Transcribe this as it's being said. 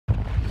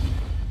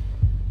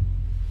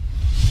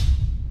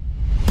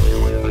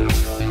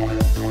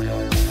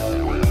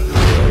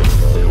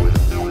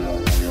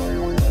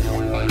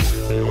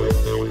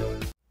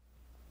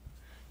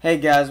Hey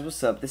guys,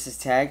 what's up? This is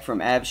Tagg from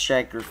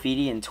Abstract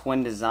Graffiti and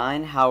Twin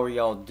Design. How are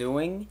y'all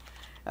doing?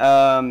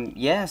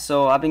 Yeah,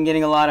 so I've been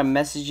getting a lot of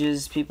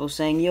messages, people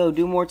saying, yo,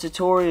 do more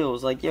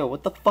tutorials. Like, yo,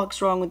 what the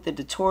fuck's wrong with the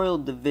tutorial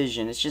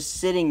division? It's just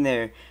sitting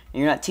there and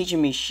you're not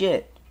teaching me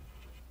shit.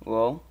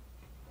 Well,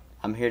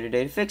 I'm here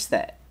today to fix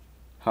that.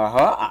 Ha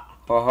ha,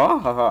 ha ha,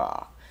 ha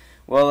ha.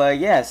 Well,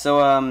 yeah,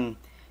 so,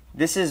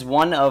 this is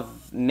one of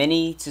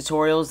many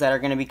tutorials that are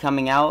going to be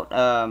coming out.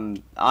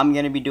 I'm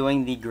going to be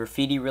doing the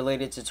graffiti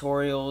related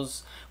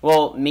tutorials.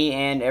 Well, me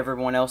and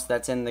everyone else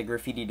that's in the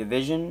graffiti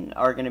division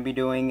are going to be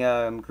doing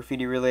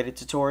graffiti related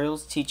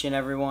tutorials, teaching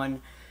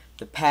everyone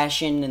the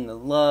passion and the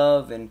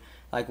love and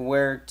like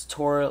where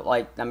not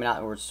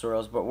where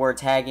tutorials, but where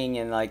tagging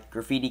and like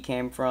graffiti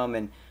came from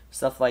and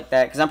stuff like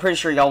that. Because I'm pretty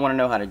sure y'all want to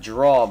know how to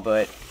draw,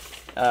 but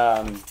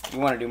you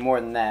want to do more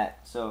than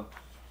that. So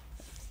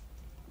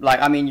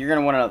I mean, you're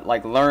gonna want to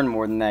like learn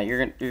more than that.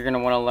 You're gonna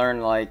want to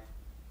learn like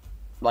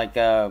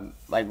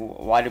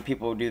why do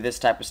people do this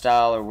type of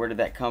style, or where did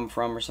that come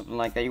from, or something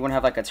like that. You want to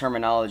have like a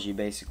terminology,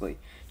 basically.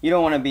 You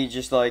don't want to be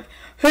just like,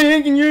 hey,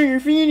 I can draw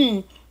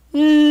graffiti.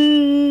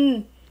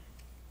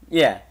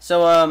 Yeah.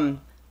 So all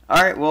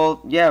right.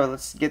 Well, yeah.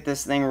 Let's get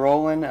this thing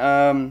rolling.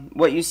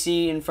 What you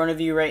see in front of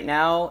you right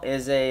now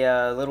is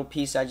a little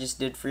piece I just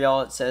did for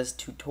y'all. It says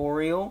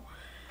tutorial.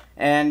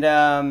 And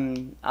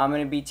I'm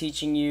going to be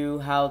teaching you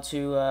how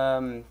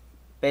to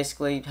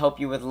basically help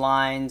you with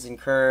lines and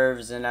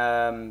curves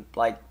and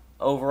like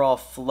overall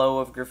flow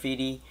of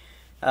graffiti.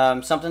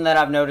 Something that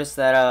I've noticed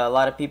that a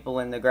lot of people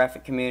in the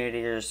graphic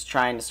community are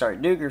trying to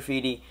start do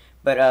graffiti,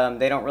 but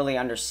they don't really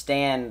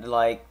understand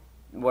like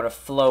what a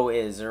flow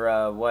is, or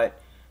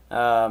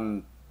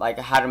like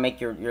how to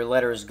make your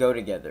letters go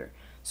together.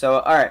 So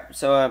alright,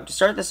 so to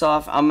start this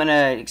off, I'm going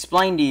to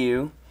explain to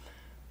you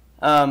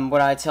what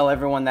I tell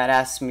everyone that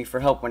asks me for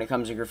help when it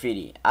comes to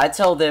graffiti. I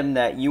tell them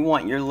that you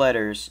want your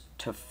letters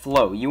to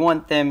flow. You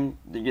want them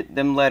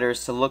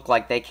letters to look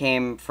like they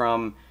came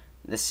from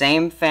the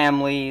same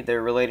family,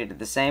 they're related to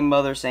the same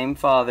mother, same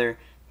father.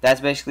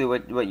 That's basically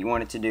what you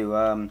want it to do.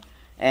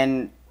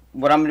 And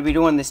what I'm going to be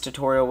doing this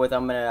tutorial with,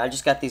 I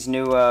just got these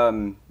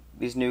new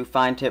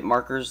fine tip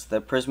markers,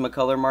 the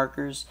Prismacolor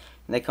markers,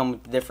 and they come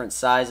with different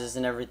sizes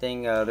and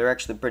everything. They're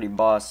actually pretty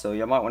boss, so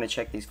you might want to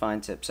check these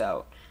fine tips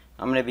out.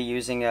 I'm going to be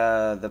using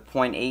the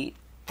 0.8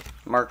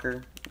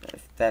 marker,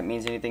 if that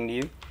means anything to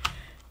you.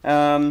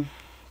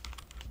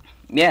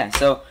 Yeah,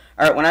 so,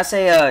 alright, when I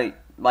say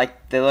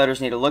like the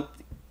letters need to look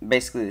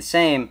basically the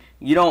same,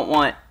 you don't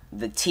want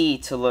the T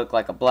to look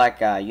like a black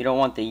guy. You don't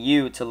want the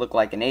U to look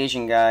like an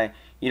Asian guy.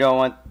 You don't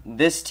want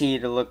this T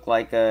to look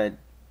like a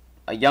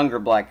younger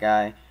black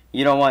guy.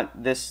 You don't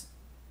want this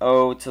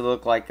O to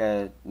look like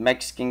a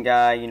Mexican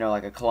guy, you know,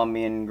 like a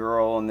Colombian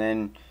girl, and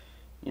then,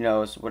 you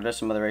know, what are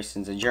some other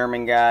races? A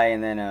German guy,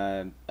 and then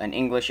an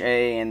English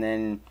A, and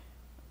then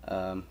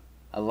a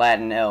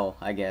Latin L,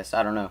 I guess.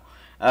 I don't know.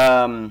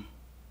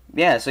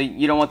 Yeah, so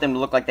you don't want them to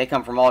look like they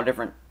come from all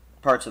different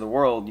parts of the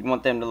world. You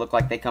want them to look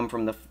like they come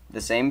from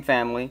the same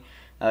family.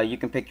 You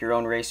can pick your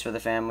own race for the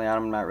family.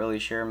 I'm not really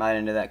sure. I'm not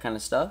into that kind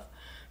of stuff.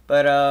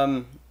 But,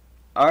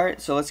 alright,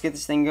 so let's get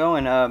this thing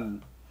going. Oh,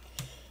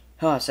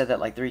 I said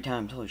that like 3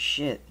 times. Holy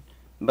shit.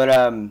 But,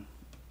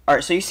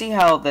 alright, so you see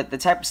how the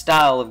type of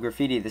style of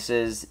graffiti this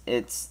is,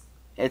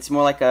 it's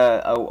more like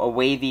a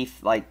wavy,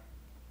 like,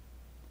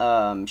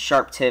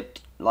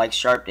 sharp-tipped, like,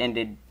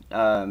 sharp-ended,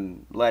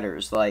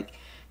 letters. Like,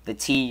 the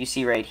T you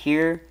see right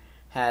here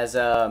has,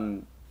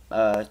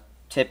 a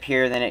tip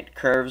here, then it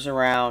curves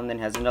around, then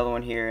has another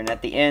one here, and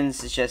at the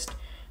ends, it's just,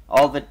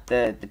 all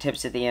the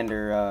tips at the end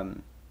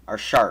are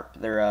sharp.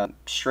 They're,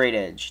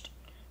 straight-edged,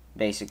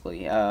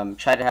 basically.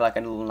 Try to have, like,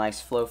 a little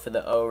nice flow for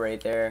the O right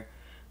there.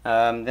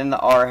 Then the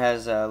R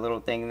has a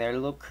little thing there, a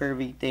little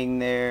curvy thing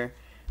there,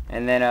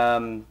 and then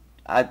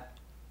I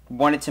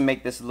wanted to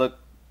make this look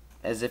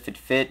as if it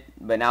fit,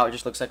 but now it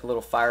just looks like a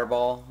little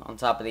fireball on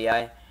top of the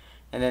I.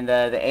 And then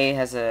the A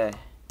has a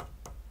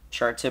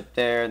sharp tip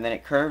there, and then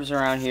it curves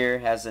around here,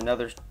 has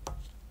another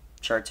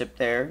sharp tip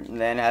there, and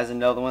then has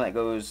another one that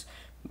goes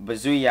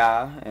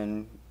bazooya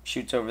and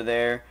shoots over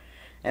there.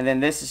 And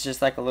then this is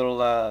just like a little,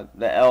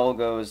 the L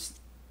goes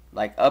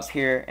like up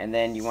here, and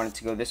then you want it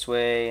to go this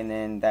way and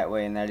then that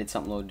way, and I did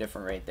something a little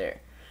different right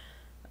there.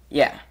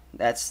 Yeah,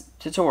 that's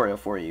tutorial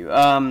for you.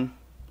 I'm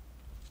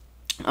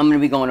gonna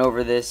be going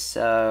over this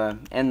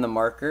and the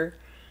marker.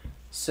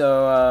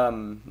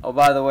 So oh,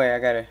 by the way, I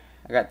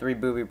got 3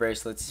 booby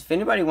bracelets. If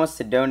anybody wants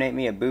to donate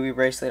me a booby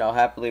bracelet, I'll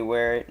happily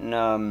wear it,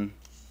 and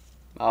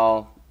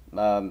I'll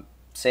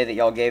say that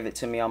y'all gave it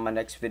to me on my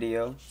next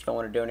video. If y'all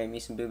want to donate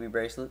me some booby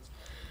bracelets,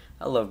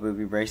 I love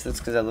booby bracelets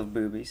because I love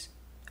boobies.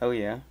 Oh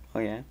yeah, oh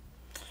yeah.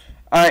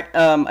 Alright,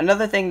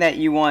 another thing that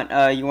you want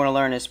to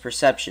learn is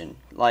perception.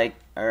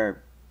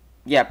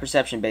 Yeah,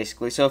 perception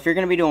basically. So if you're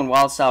going to be doing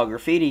wild style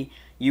graffiti,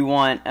 you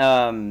want,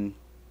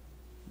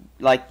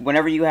 like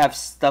whenever you have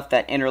stuff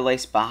that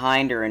interlace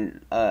behind,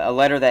 or a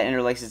letter that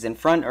interlaces in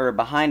front or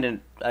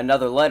behind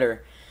another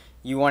letter,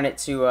 you want it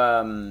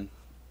to,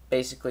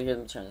 basically, here,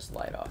 let me turn this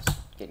light off. It's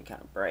getting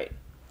kind of bright.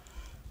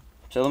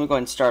 So let me go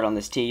ahead and start on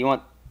this T. You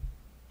want,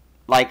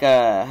 like,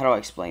 how do I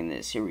explain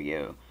this? Here we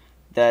go.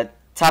 The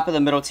top of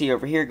the middle T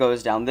over here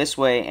goes down this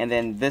way, and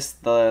then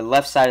the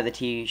left side of the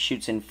T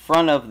shoots in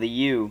front of the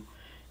U,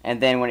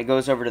 and then when it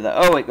goes over to the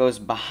O, it goes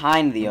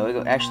behind the O.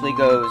 It actually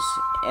goes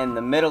in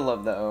the middle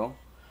of the O.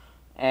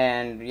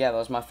 And yeah, that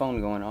was my phone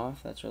going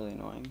off. That's really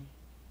annoying.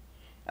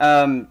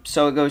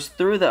 So it goes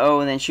through the O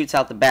and then shoots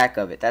out the back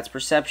of it. That's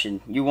perception.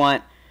 You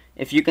want,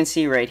 if you can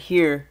see right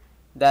here,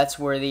 that's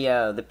where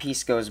the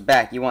piece goes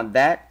back. You want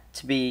that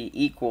to be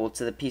equal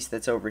to the piece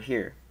that's over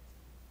here,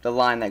 the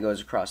line that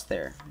goes across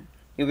there.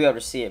 You'll be able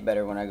to see it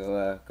better when I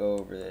go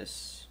over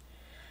this.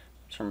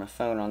 Turn my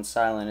phone on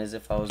silent as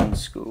if I was in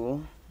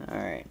school. All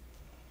right.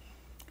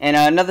 And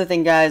another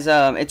thing, guys,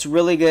 it's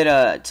really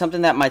good.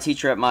 Something that my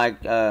teacher at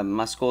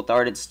my school at the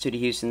Art Institute of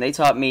Houston, they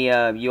taught me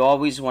you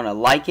always want to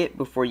like it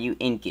before you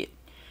ink it,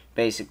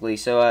 basically.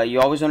 So you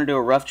always want to do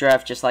a rough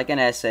draft just like an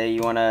essay.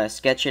 You want to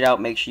sketch it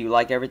out, make sure you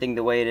like everything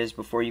the way it is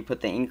before you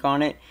put the ink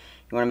on it.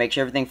 You want to make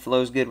sure everything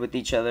flows good with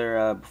each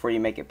other before you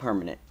make it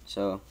permanent.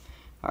 So,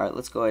 all right,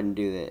 let's go ahead and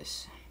do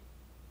this.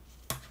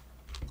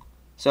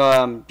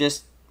 So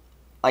just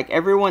like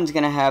everyone's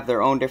going to have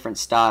their own different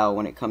style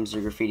when it comes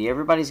to graffiti.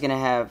 Everybody's going to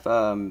have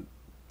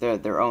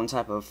their own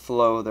type of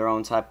flow, their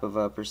own type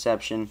of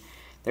perception.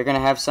 They're going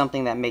to have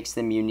something that makes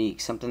them unique,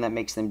 something that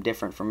makes them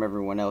different from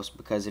everyone else.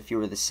 Because if you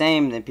were the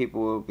same, then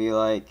people will be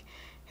like,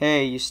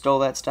 hey, you stole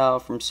that style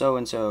from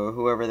so-and-so,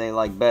 whoever they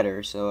like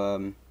better.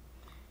 So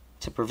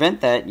to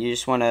prevent that, you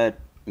just want to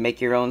make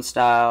your own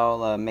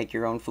style, make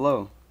your own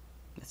flow.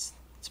 That's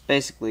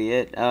basically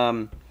it.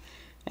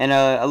 And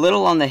a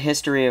little on the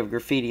history of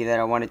graffiti that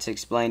I wanted to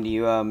explain to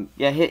you.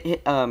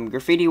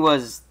 Graffiti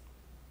was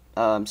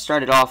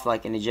started off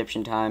like in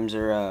Egyptian times,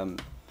 or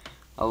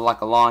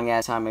like a long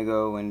ass time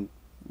ago, when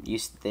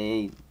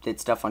they did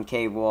stuff on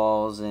cave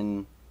walls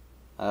and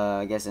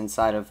I guess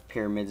inside of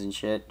pyramids and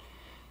shit.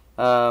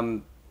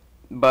 But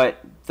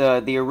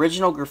the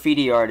original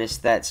graffiti artists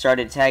that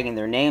started tagging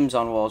their names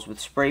on walls with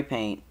spray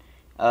paint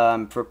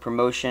for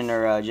promotion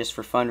or just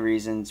for fun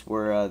reasons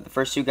were the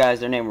first two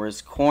guys. Their name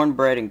was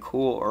Cornbread and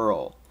Cool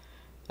Earl.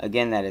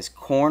 Again, that is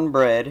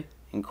Cornbread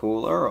and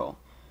Cool Earl.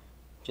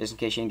 Just in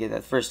case you didn't get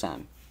that the first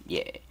time.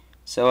 Yeah.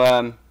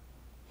 So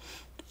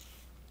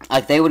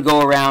like they would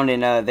go around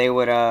and they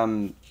would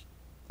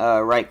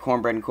write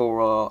Cornbread and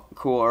Cool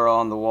Earl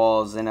on the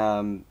walls,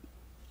 and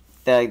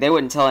they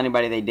wouldn't tell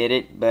anybody they did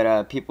it,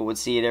 but people would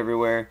see it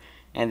everywhere.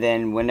 And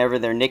then whenever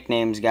their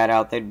nicknames got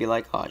out, they'd be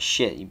like, "Oh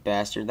shit, you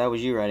bastard! That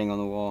was you writing on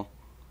the wall."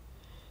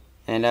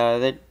 And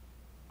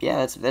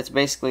that's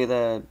basically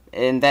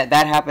and that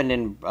happened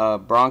in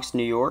Bronx,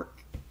 New York.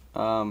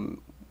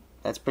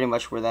 That's pretty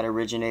much where that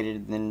originated,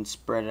 and then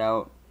spread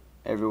out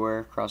everywhere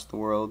across the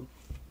world.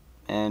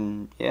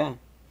 And yeah,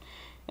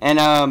 and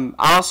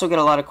I also get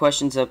a lot of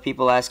questions of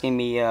people asking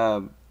me,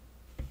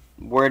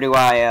 where do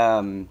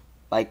I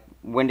like,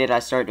 when did I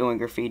start doing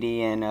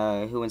graffiti,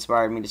 and who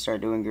inspired me to start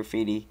doing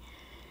graffiti.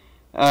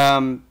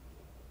 I'm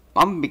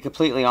gonna be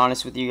completely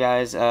honest with you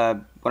guys.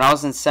 When I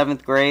was in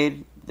 7th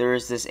grade, there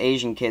was this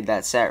Asian kid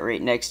that sat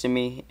right next to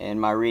me in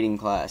my reading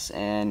class,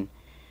 and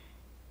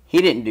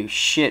he didn't do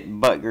shit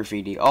but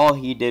graffiti. All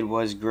he did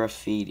was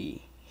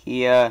graffiti.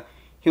 He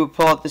would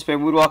pull out this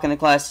paper. We'd walk in the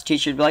class. The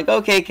teacher would be like,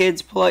 "Okay,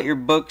 kids, pull out your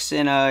books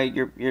and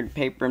your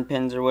paper and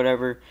pens or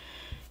whatever."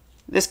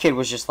 This kid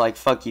was just like,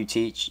 "Fuck you,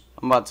 teach.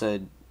 I'm about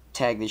to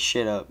tag this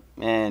shit up."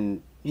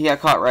 And he got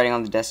caught writing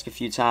on the desk a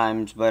few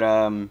times, but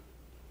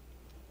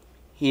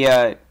he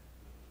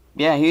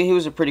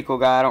was a pretty cool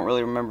guy. I don't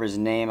really remember his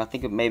name. I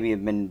think it maybe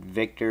had been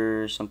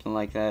Victor or something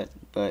like that.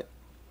 But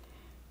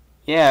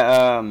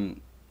yeah,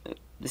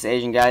 this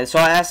Asian guy. So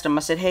I asked him.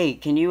 I said, "Hey,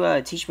 can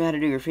you teach me how to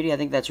do graffiti? I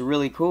think that's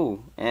really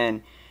cool."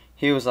 And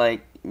he was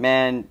like,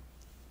 "Man,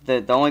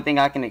 the only thing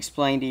I can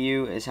explain to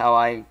you is how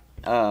I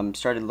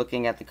started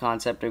looking at the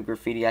concept of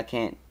graffiti. I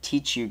can't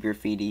teach you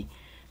graffiti,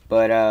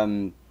 but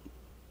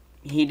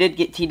he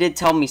did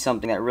tell me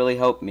something that really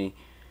helped me.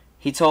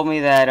 He told me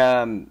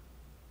that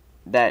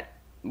that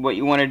what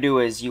you want to do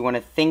is you want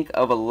to think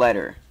of a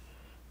letter.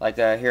 Like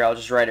here, I'll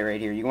just write it right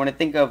here. You want to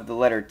think of the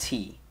letter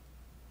T.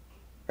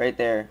 Right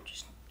there.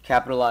 Just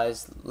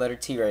capitalize letter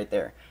T right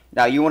there.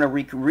 Now you want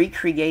to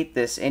recreate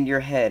this in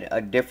your head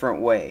a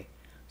different way.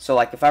 So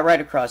like if I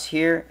write across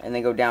here and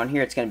then go down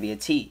here, it's going to be a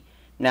T.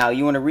 Now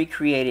you want to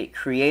recreate it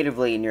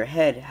creatively in your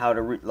head, how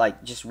to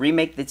just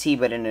remake the T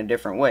but in a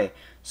different way.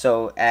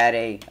 So add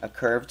a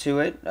curve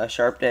to it, a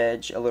sharp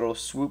edge, a little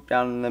swoop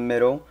down in the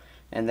middle,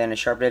 and then a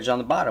sharp edge on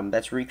the bottom.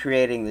 That's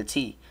recreating the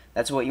T.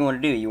 That's what you want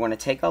to do. You want to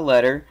take a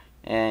letter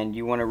and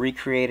you want to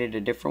recreate it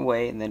a different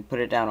way and then put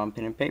it down on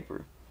pen and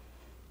paper.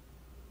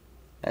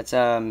 That's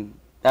that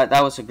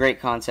was a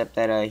great concept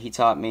that he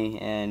taught me,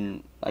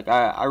 and like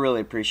I really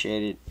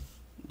appreciate it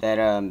that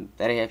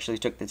he actually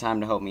took the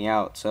time to help me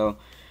out. So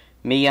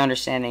me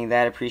understanding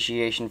that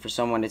appreciation for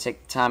someone to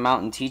take the time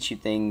out and teach you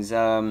things,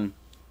 that's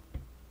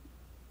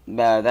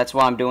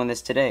why I'm doing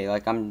this today.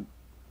 Like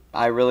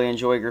I really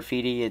enjoy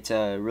graffiti. It's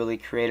a really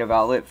creative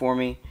outlet for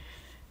me.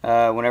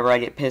 Whenever I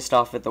get pissed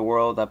off at the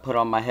world, I put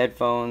on my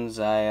headphones,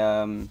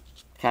 I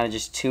kind of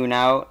just tune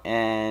out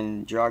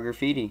and draw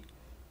graffiti.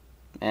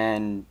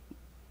 And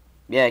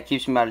yeah, it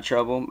keeps me out of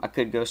trouble. I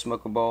could go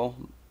smoke a bowl,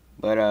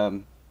 but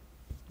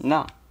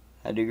no,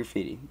 I do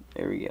graffiti.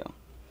 There we go.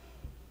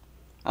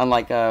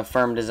 Unlike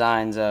Firm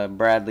Designs,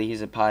 Bradley,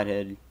 he's a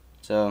pothead.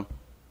 So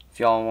if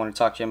y'all want to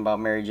talk to him about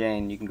Mary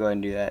Jane, you can go ahead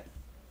and do that.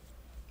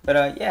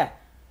 But yeah.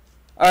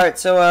 Alright,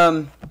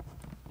 so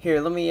here,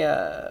 let me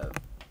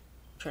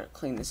try to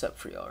clean this up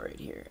for y'all right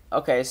here.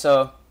 Okay,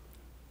 so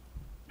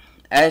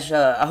as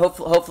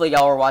hopefully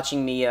y'all are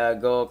watching me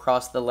go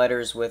across the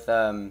letters with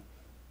the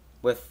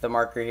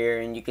marker here,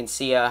 and you can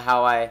see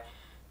how I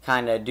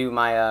kind of do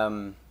my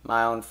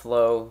my own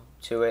flow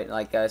to it,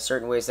 like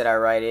certain ways that I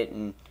write it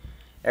and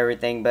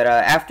everything. But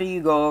after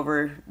you go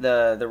over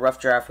the rough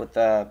draft with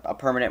a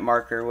permanent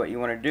marker, what you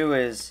want to do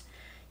is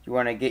you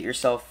want to get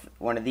yourself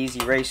one of these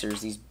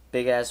erasers, these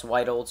big ass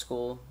white old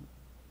school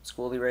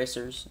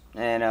erasers,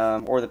 and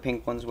or the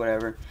pink ones,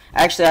 whatever.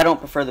 Actually, I don't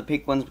prefer the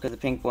pink ones because the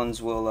pink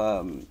ones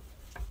will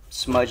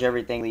smudge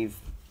everything, leave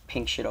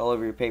pink shit all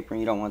over your paper,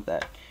 and you don't want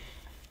that.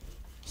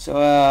 So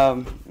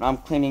I'm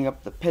cleaning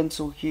up the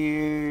pencil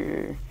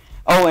here.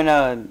 Oh, and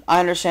I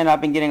understand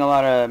I've been getting a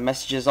lot of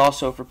messages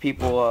also for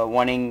people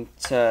wanting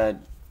to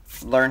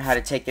learn how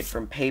to take it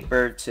from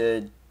paper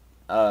to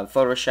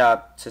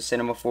Photoshop to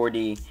Cinema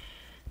 4D,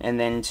 and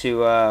then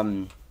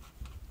to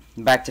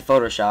back to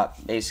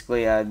Photoshop.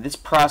 Basically, this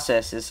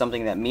process is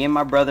something that me and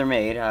my brother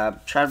made. I'm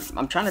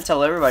trying to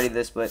tell everybody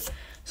this, but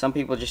some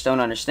people just don't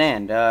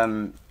understand.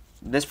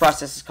 This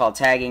process is called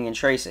tagging and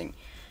tracing.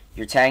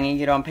 You're tagging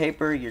it on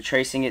paper, you're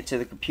tracing it to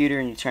the computer,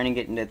 and you're turning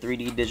it into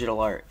 3D digital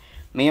art.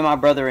 Me and my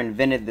brother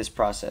invented this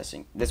process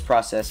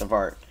of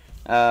art.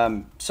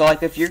 So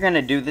like if you're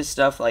gonna do this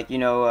stuff, like, you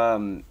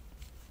know,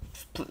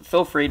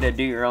 feel free to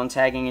do your own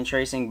tagging and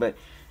tracing, but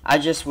I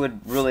just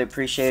would really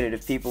appreciate it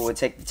if people would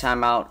take the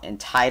time out and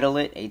title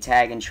it a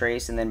tag and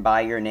trace, and then by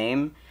your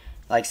name,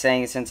 like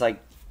saying, since like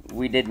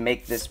we did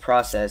make this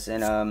process,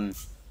 and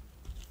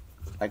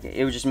like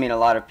it would just mean a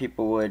lot of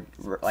people would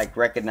like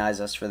recognize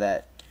us for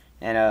that.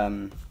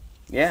 And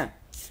yeah,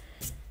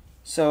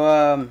 so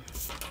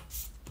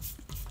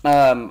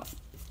I'm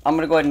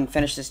gonna go ahead and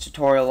finish this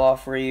tutorial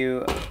off for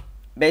you.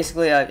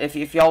 Basically,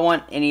 if y'all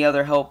want any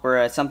other help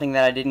or something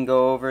that I didn't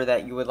go over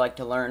that you would like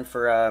to learn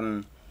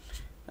for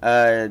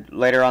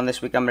later on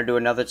this week, I'm gonna do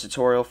another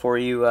tutorial for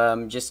you.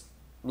 Just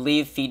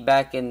leave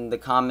feedback in the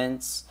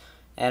comments,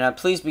 and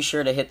please be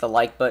sure to hit the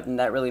like button.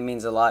 That really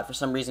means a lot. For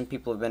some reason,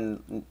 people have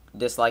been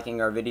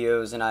disliking our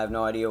videos, and I have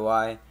no idea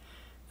why.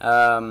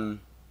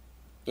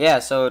 Yeah,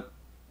 so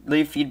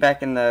leave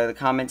feedback in the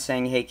comments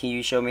saying, hey, can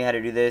you show me how to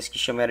do this? Can you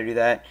show me how to do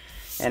that?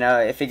 And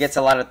if it gets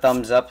a lot of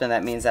thumbs up, then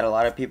that means that a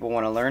lot of people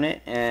want to learn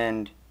it,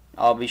 and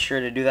I'll be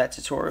sure to do that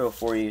tutorial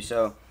for you.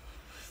 So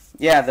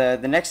yeah,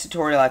 the next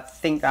tutorial, I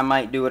think I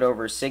might do it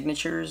over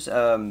signatures.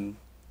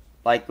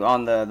 Like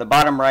on the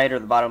bottom right or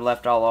the bottom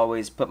left, I'll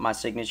always put my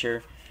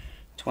signature.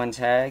 Twin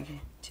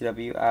Tagg,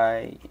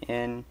 T-W-I-N-T-A-G-G.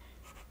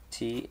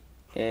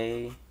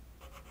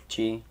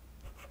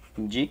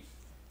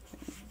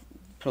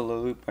 Put a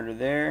little loop under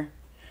there,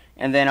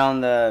 and then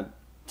on the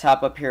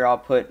top up here I'll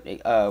put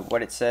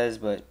what it says,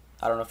 but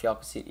I don't know if y'all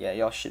can see it. Yeah,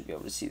 y'all should be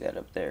able to see that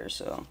up there.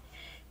 So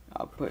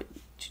I'll put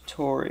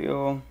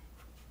tutorial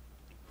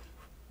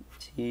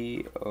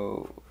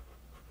T-O-R-I-A-L,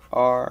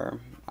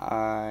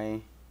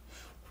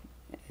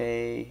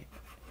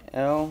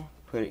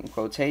 put it in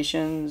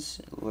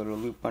quotations, a little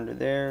loop under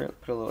there,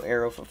 put a little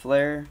arrow for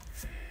flare,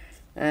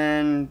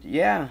 and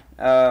yeah,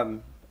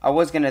 I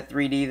was gonna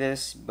 3D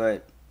this,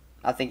 but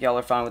I think y'all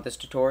are fine with this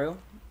tutorial.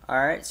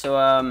 Alright,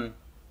 so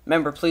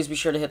remember, please be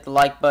sure to hit the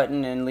like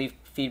button and leave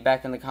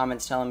feedback in the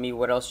comments telling me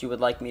what else you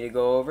would like me to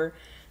go over.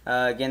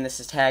 Again,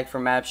 this is Tagg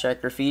from Abstract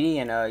Graffiti,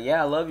 and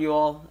yeah, I love you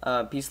all.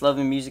 Peace, love,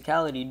 and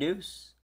musicality. Deuce.